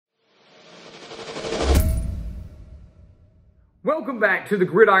Welcome back to the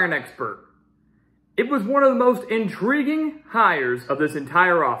Gridiron Expert. It was one of the most intriguing hires of this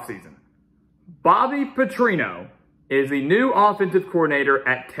entire offseason. Bobby Petrino is the new offensive coordinator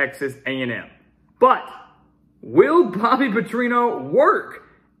at Texas A&M. But will Bobby Petrino work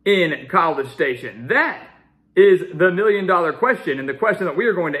in College Station? That is the million-dollar question, and the question that we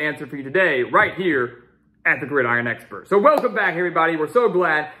are going to answer for you today right here at the Gridiron Expert. So welcome back, everybody. We're so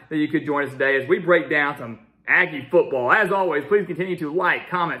glad that you could join us today as we break down some Aggie football. As always, please continue to like,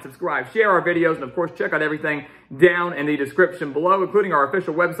 comment, subscribe, share our videos, and of course, check out everything down in the description below, including our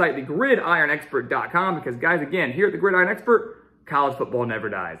official website, thegridironexpert.com, because guys, again, here at the Gridiron Expert, college football never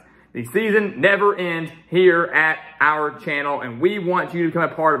dies. The season never ends here at our channel, and we want you to become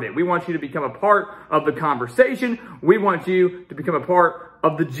a part of it. We want you to become a part of the conversation. We want you to become a part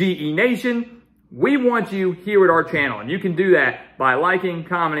of the GE Nation. We want you here at our channel, and you can do that by liking,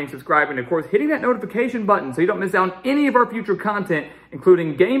 commenting, subscribing, and of course, hitting that notification button so you don't miss out on any of our future content,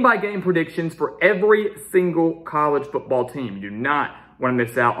 including game-by-game predictions for every single college football team. You do not want to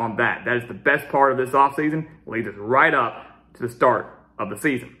miss out on that. That is the best part of this offseason. Leads us right up to the start of the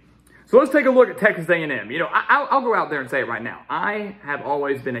season. So let's take a look at Texas A&M. You know, I'll go out there and say it right now. I have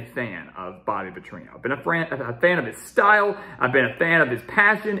always been a fan of Bobby Petrino. I've been a fan of his style. I've been a fan of his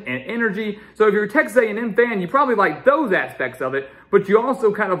passion and energy. So if you're a Texas A&M fan, you probably like those aspects of it, but you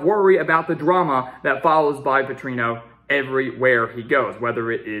also kind of worry about the drama that follows Bobby Petrino everywhere he goes,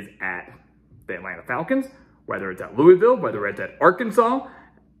 whether it is at the Atlanta Falcons, whether it's at Louisville, whether it's at Arkansas.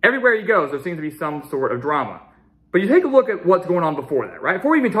 Everywhere he goes, there seems to be some sort of drama. But you take a look at what's going on before that, right?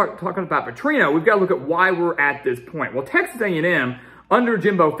 Before we even talking about Petrino, we've got to look at why we're at this point. Well, Texas A&M under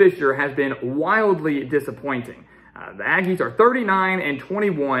Jimbo Fisher has been wildly disappointing. The Aggies are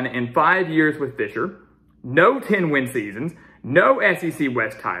 39-21 in 5 years with Fisher. No 10-win seasons, no SEC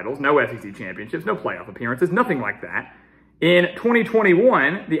West titles, no SEC championships, no playoff appearances, nothing like that. In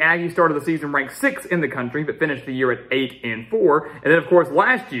 2021, the Aggies started the season ranked 6th in the country, but finished the year at 8-4. And then, of course,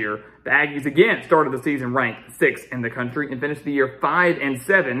 last year, the Aggies again started the season ranked 6th in the country and finished the year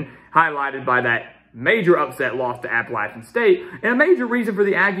 5-7, highlighted by that major upset loss to Appalachian State. And a major reason for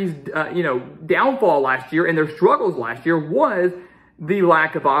the Aggies, downfall last year and their struggles last year was the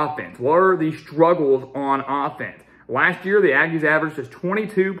lack of offense, were the struggles on offense. Last year, the Aggies averaged just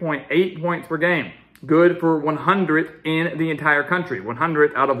 22.8 points per game. Good for 100th in the entire country,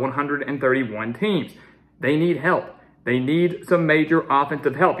 100th out of 131 teams. They need help. They need some major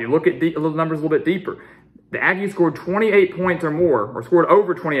offensive help. You look at the numbers a little bit deeper. The Aggies scored 28 points or more, or scored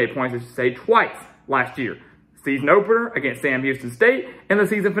over 28 points, I should say, twice last year. Season opener against Sam Houston State, and the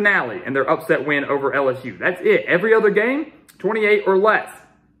season finale, and their upset win over LSU. That's it. Every other game, 28 or less.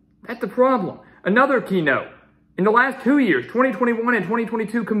 That's the problem. Another key note. In the last 2 years, 2021 and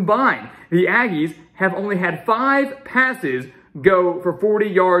 2022 combined, the Aggies have only had 5 passes go for 40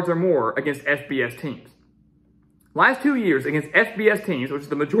 yards or more against FBS teams. Last 2 years against FBS teams, which is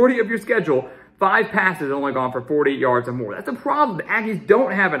the majority of your schedule, 5 passes have only gone for 40 yards or more. That's a problem. The Aggies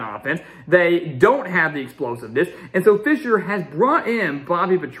don't have an offense. They don't have the explosiveness. And so Fisher has brought in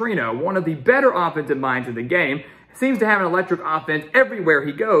Bobby Petrino, one of the better offensive minds in the game, seems to have an electric offense everywhere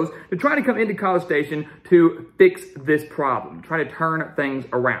he goes, to try to come into College Station to fix this problem, try to turn things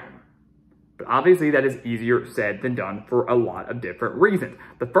around. But obviously that is easier said than done for a lot of different reasons.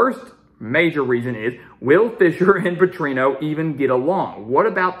 The first major reason is, will Fisher and Petrino even get along? What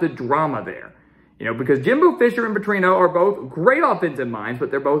about the drama there? You know, because Jimbo Fisher and Petrino are both great offensive minds,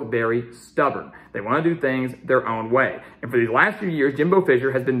 but they're both very stubborn. They want to do things their own way. And for these last few years, Jimbo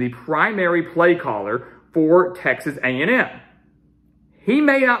Fisher has been the primary play caller for Texas A&M. He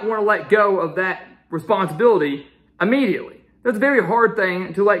may not want to let go of that responsibility immediately. That's a very hard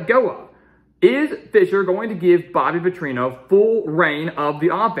thing to let go of. Is Fisher going to give Bobby Petrino full reign of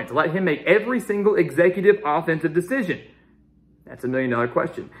the offense? Let him make every single executive offensive decision? That's a million-dollar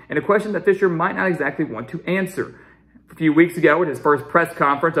question, and a question that Fisher might not exactly want to answer. A few weeks ago at his first press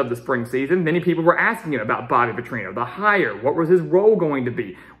conference of the spring season, many people were asking him about Bobby Petrino, the hire. What was his role going to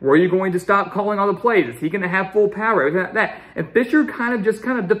be? Were you going to stop calling all the plays? Is he going to have full power? Everything like that. And Fisher kind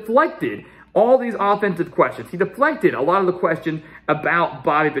of deflected all these offensive questions. He deflected a lot of the questions about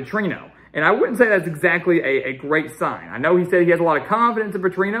Bobby Petrino. And I wouldn't say that's exactly a great sign. I know he said he has a lot of confidence in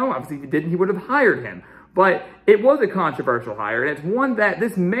Petrino. Obviously, if he didn't, he would have hired him. But it was a controversial hire, and it's one that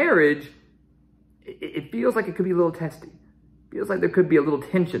this marriage, it feels like it could be a little testy. It feels like there could be a little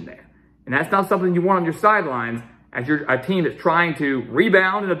tension there. And that's not something you want on your sidelines as you're a team that's trying to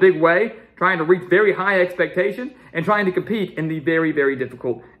rebound in a big way, trying to reach very high expectations, and trying to compete in the very, very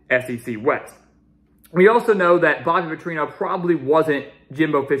difficult SEC West. We also know that Bobby Petrino probably wasn't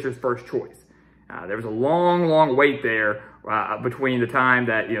Jimbo Fisher's first choice. There was a long, long wait there between the time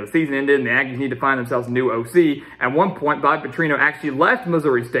that the season ended and the Aggies need to find themselves a new OC. At one point, Bobby Petrino actually left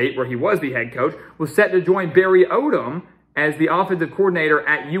Missouri State, where he was the head coach, was set to join Barry Odom as the offensive coordinator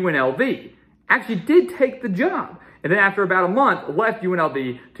at UNLV. Actually did take the job. And then after about a month, left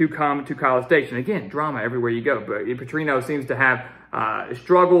UNLV to come to College Station. Again, drama everywhere you go. But Petrino seems to have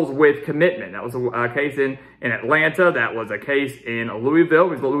struggles with commitment. That was a case in Atlanta. That was a case in Louisville.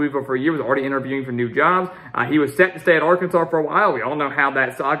 He was in Louisville for a year, was already interviewing for new jobs. He was set to stay at Arkansas for a while. We all know how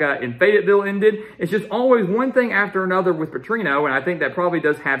that saga in Fayetteville ended. It's just always one thing after another with Petrino, and I think that probably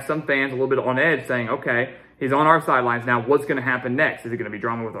does have some fans a little bit on edge saying, okay, he's on our sidelines now. What's going to happen next? Is it going to be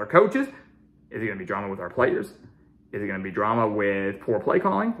drama with our coaches? Is it going to be drama with our players? Is it going to be drama with poor play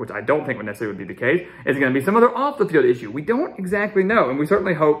calling, which I don't think would necessarily be the case? Is it going to be some other off-the-field issue? We don't exactly know, and we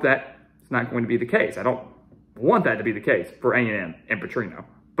certainly hope that it's not going to be the case. I don't want that to be the case for A&M and Petrino.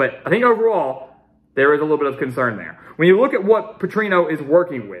 But I think overall, there is a little bit of concern there. When you look at what Petrino is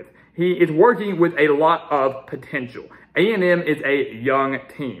working with, he is working with a lot of potential. A&M is a young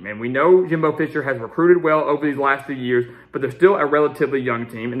team, and we know Jimbo Fisher has recruited well over these last few years, but they're still a relatively young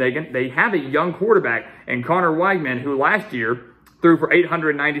team, and they have a young quarterback in Connor Weigman, who last year threw for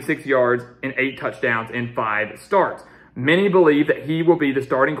 896 yards and 8 touchdowns in 5 starts. Many believe that he will be the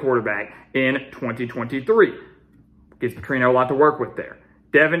starting quarterback in 2023. Gives Petrino a lot to work with there.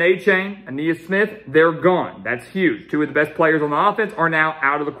 Devin Achane, Aeneas Smith, they're gone. That's huge. 2 of the best players on the offense are now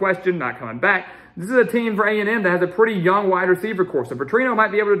out of the question, not coming back. This is a team for A&M that has a pretty young wide receiver corps. So Petrino might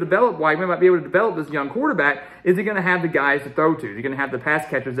be able to develop, Weigman might be able to develop this young quarterback. Is he going to have the guys to throw to? Is he going to have the pass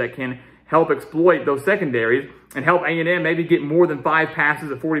catchers that can help exploit those secondaries and help A&M maybe get more than 5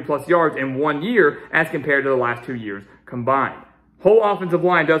 passes of 40-plus yards in 1 year as compared to the last 2 years combined? Whole offensive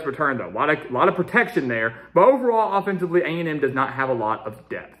line does return, though. A lot of protection there. But overall, offensively, A&M does not have a lot of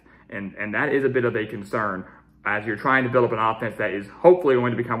depth. And that is a bit of a concern as you're trying to build up an offense that is hopefully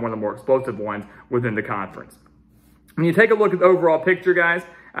going to become one of the more explosive ones within the conference. When you take a look at the overall picture, guys,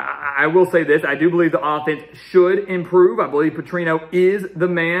 I will say this. I do believe the offense should improve. I believe Petrino is the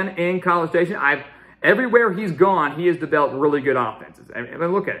man in College Station. Everywhere he's gone, he has developed really good offenses. I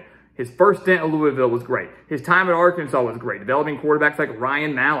mean, look at it. His first stint at Louisville was great. His time at Arkansas was great, developing quarterbacks like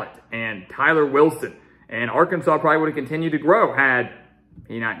Ryan Mallett and Tyler Wilson. And Arkansas probably would have continued to grow had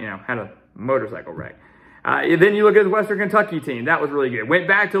he not, had a motorcycle wreck. Then you look at the Western Kentucky team. That was really good. Went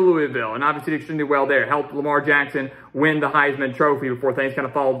back to Louisville and obviously did extremely well there. Helped Lamar Jackson win the Heisman Trophy before things kind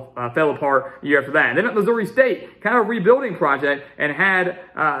of fell apart a year after that. And then at Missouri State, kind of a rebuilding project, and had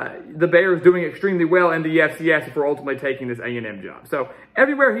the Bears doing extremely well in the FCS before ultimately taking this A&M job. So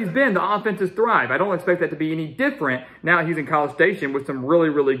everywhere he's been, the offenses thrive. I don't expect that to be any different now he's in College Station with some really,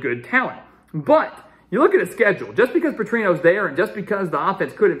 really good talent. But you look at his schedule. Just because Petrino's there and just because the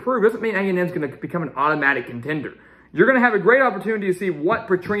offense could improve doesn't mean A&M's going to become an automatic contender. You're going to have a great opportunity to see what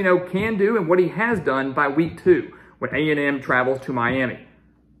Petrino can do and what he has done by week 2 when A&M travels to Miami.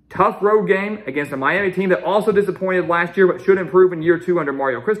 Tough road game against a Miami team that also disappointed last year but should improve in year 2 under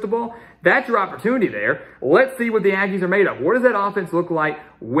Mario Cristobal. That's your opportunity there. Let's see what the Aggies are made of. What does that offense look like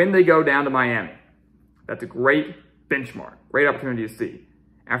when they go down to Miami? That's a great benchmark, great opportunity to see.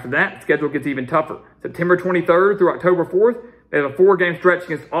 After that, the schedule gets even tougher. September 23rd through October 4th, they have a 4-game stretch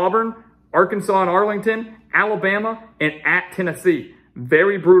against Auburn, Arkansas and Arlington, Alabama, and at Tennessee.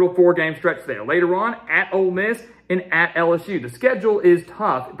 Very brutal 4-game stretch there. Later on, at Ole Miss and at LSU. The schedule is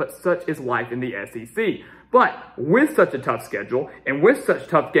tough, but such is life in the SEC. But with such a tough schedule and with such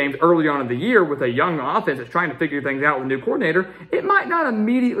tough games early on in the year with a young offense that's trying to figure things out with a new coordinator, it might not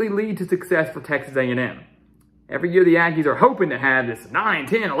immediately lead to success for Texas A&M. Every year the Aggies are hoping to have this 9,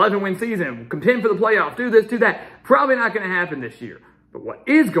 10, 11-win season, contend for the playoffs, do this, do that. Probably not going to happen this year. But what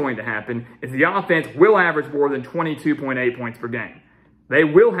is going to happen is the offense will average more than 22.8 points per game. They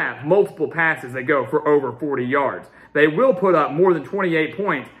will have multiple passes that go for over 40 yards. They will put up more than 28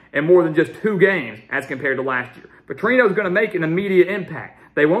 points in more than just 2 games as compared to last year. Petrino's going to make an immediate impact.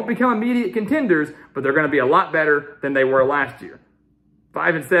 They won't become immediate contenders, but they're going to be a lot better than they were last year.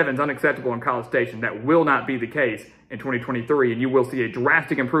 5-7 is unacceptable in College Station. That will not be the case in 2023, and you will see a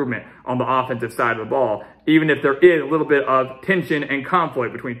drastic improvement on the offensive side of the ball, even if there is a little bit of tension and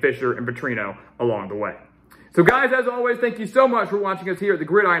conflict between Fisher and Petrino along the way. So guys, as always, thank you so much for watching us here at the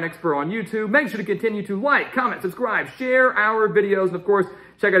Gridiron Expert on YouTube. Make sure to continue to like, comment, subscribe, share our videos, and of course,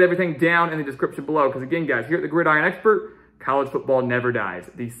 check out everything down in the description below. Because again, guys, here at the Gridiron Expert, college football never dies.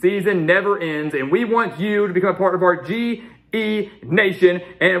 The season never ends, and we want you to become a part of our GE Nation.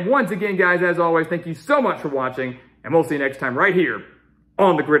 And once again, guys, as always, thank you so much for watching, and we'll see you next time right here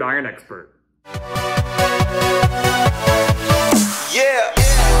on the Gridiron Expert.